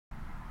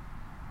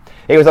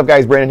Hey, what's up,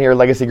 guys? Brandon here,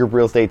 Legacy Group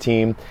Real Estate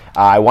Team.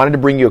 I wanted to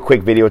bring you a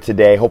quick video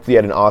today. Hopefully you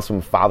had an awesome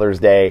Father's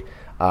Day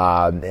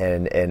and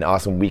an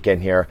awesome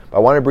weekend here. I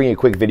wanted to bring you a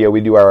quick video.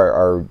 We do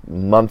our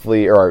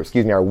monthly, or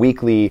our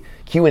weekly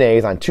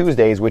Q&As on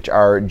Tuesdays, which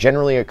are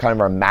generally a kind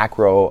of our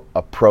macro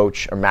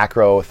approach, or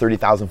macro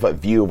 30,000-foot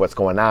view of what's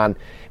going on.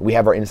 We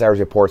have our insiders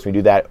reports. We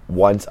do that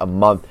once a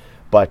month.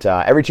 But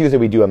every Tuesday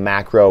we do a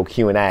macro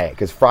Q&A,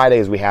 because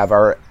Fridays we have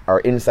our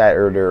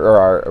insider or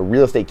our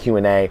real estate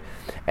Q&A,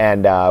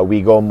 and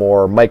we go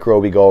more micro,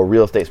 we go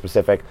real estate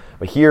specific.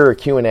 But here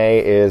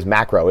Q&A is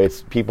macro.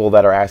 It's people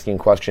that are asking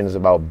questions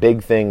about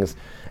big things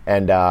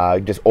and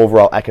just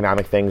overall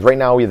economic things. Right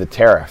now we have the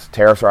tariffs.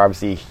 Tariffs are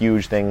obviously a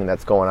huge thing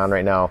that's going on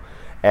right now,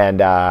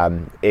 and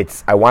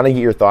I want to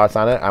get your thoughts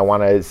on it. I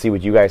want to see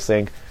what you guys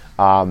think.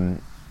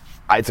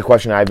 It's a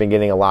question I've been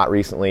getting a lot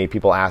recently.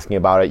 People asking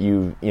about it.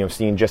 You've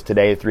seen just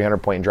today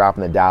 300-point drop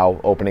in the Dow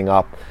opening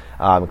up,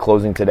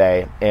 closing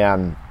today,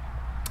 and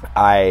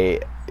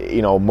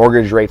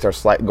mortgage rates are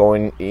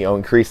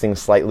increasing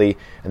slightly,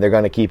 and they're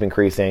going to keep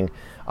increasing.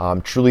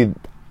 Truly,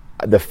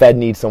 the Fed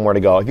needs somewhere to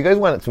go. If you guys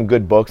want some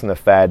good books in the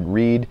Fed,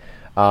 read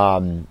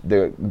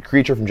The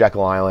Creature from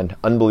Jekyll Island,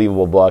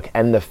 unbelievable book,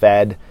 and the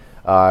Fed.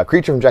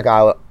 Creature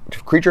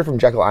from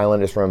Jekyll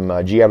Island is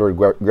from G. Edward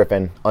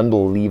Griffin,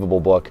 unbelievable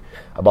book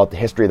about the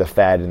history of the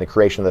Fed and the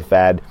creation of the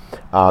Fed,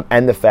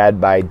 and the Fed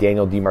by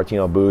Daniel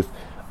DiMartino Booth,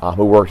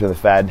 who worked in the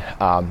Fed.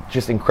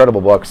 Just incredible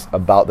books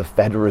about the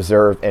Federal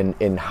Reserve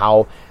and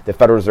how the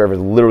Federal Reserve is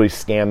literally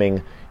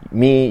scamming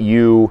me,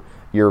 you,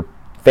 your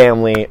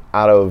family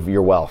out of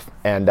your wealth.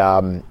 And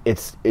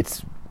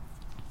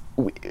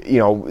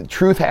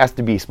truth has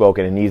to be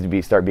spoken and needs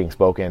to start being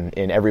spoken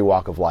in every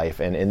walk of life.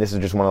 And this is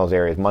just one of those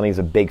areas. Money's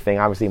a big thing.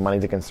 Obviously,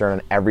 money's a concern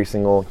on every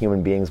single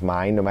human being's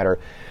mind, no matter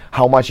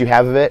how much you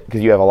have of it,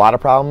 because you have a lot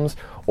of problems,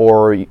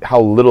 or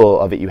how little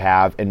of it you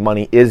have, and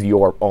money is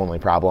your only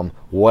problem.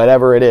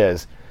 Whatever it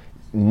is,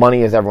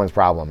 money is everyone's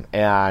problem.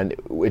 And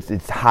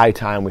it's high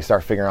time we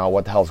start figuring out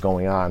what the hell's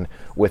going on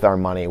with our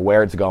money,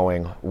 where it's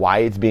going, why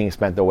it's being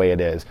spent the way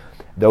it is.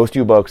 Those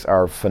two books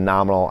are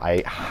phenomenal.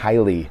 I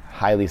highly,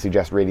 highly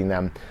suggest reading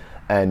them.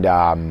 And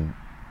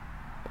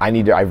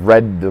I've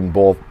read them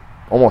both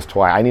almost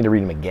twice. I need to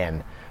read them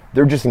again.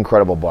 They're just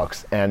incredible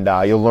books, and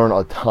you'll learn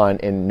a ton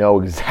and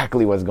know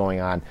exactly what's going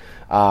on.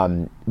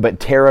 But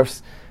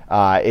tariffs,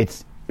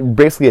 it's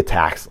basically a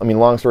tax. I mean,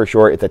 long story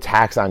short, it's a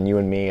tax on you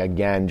and me,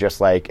 again,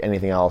 just like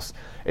anything else.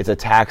 It's a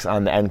tax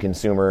on the end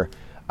consumer.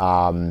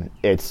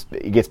 It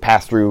gets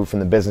passed through from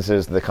the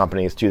businesses to the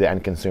companies to the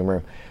end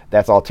consumer.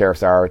 That's all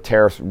tariffs are.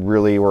 Tariffs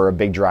really were a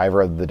big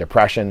driver of the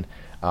Depression.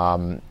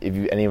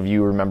 If any of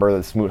you remember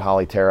the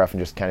Smoot-Hawley tariff and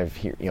just kind of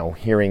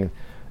hearing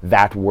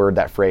that word,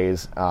 that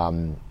phrase,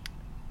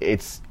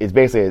 it's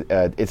basically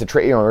it's a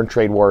trade. We're in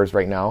trade wars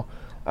right now.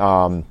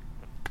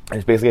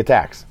 It's basically a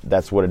tax.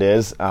 That's what it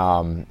is.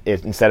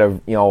 Instead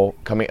of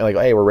coming like,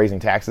 hey, we're raising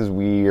taxes,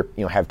 we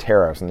have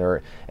tariffs,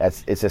 and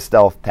it's a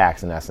stealth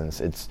tax in essence.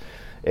 It's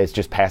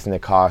just passing the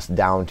cost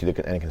down to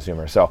the end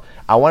consumer. So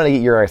I want to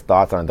get your guys'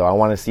 thoughts on it, though. I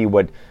want to see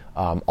what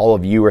all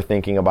of you are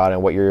thinking about it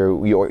and what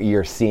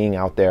you're seeing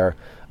out there,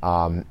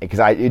 because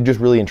it just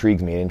really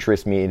intrigues me. It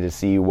interests me to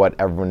see what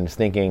everyone is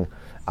thinking.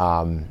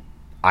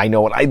 I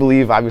know what I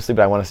believe, obviously,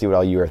 but I want to see what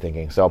all you are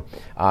thinking. So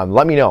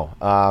let me know.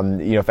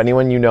 If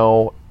anyone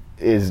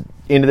is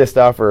into this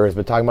stuff or has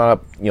been talking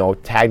about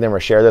it, tag them or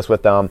share this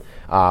with them.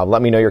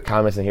 Let me know your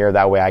comments in here.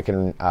 That way I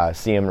can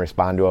see them and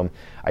respond to them.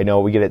 I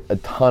know we get a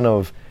ton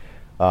of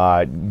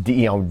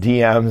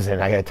DMs,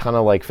 and I get a ton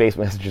of Facebook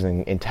messages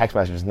and text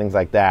messages and things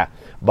like that,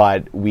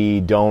 but we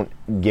don't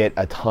get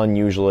a ton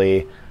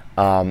usually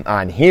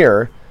on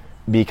here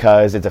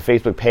because it's a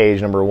Facebook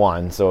page, number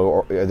one,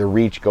 so the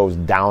reach goes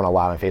down a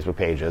lot on Facebook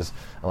pages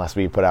unless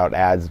we put out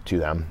ads to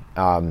them.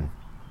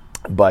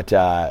 But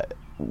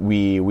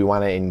we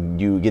want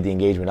to get the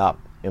engagement up,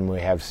 and we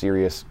have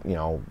serious,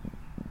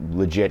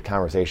 legit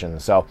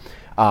conversations. So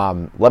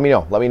let me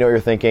know what you're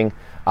thinking.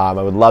 I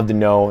would love to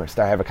know,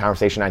 have a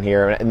conversation on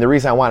here. And the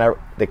reason I want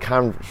the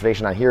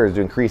conversation on here is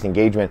to increase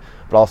engagement,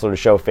 but also to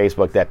show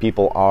Facebook that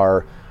people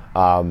are,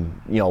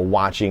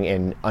 watching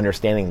and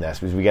understanding this,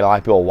 because we get a lot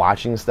of people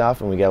watching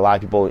stuff, and we get a lot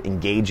of people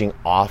engaging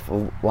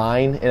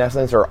offline, in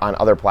essence, or on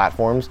other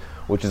platforms,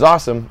 which is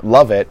awesome.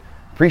 Love it.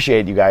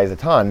 Appreciate you guys a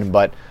ton,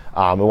 but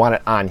we want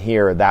it on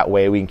here. That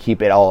way we can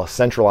keep it all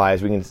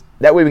centralized.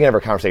 That way we can have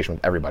a conversation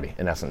with everybody,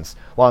 in essence.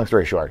 Long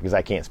story short, because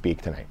I can't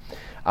speak tonight.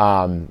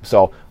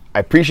 So I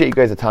appreciate you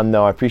guys a ton,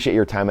 though. I appreciate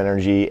your time and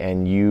energy,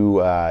 and you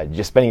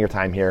just spending your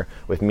time here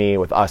with me,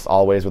 with us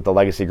always, with the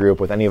Legacy Group,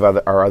 with any of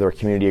our other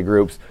community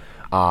groups,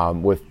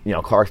 with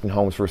Clarkston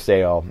Homes for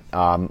Sale,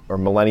 or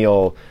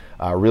Millennial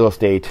Real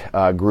Estate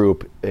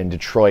Group in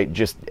Detroit.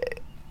 Just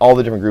all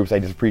the different groups. I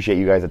just appreciate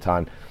you guys a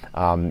ton.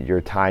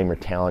 Your time, your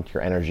talent,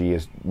 your energy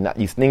is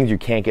these things you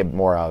can't get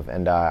more of,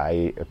 and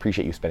I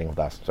appreciate you spending with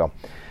us. So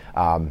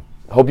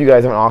hope you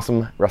guys have an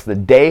awesome rest of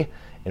the day,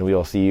 and we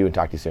will see you and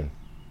talk to you soon.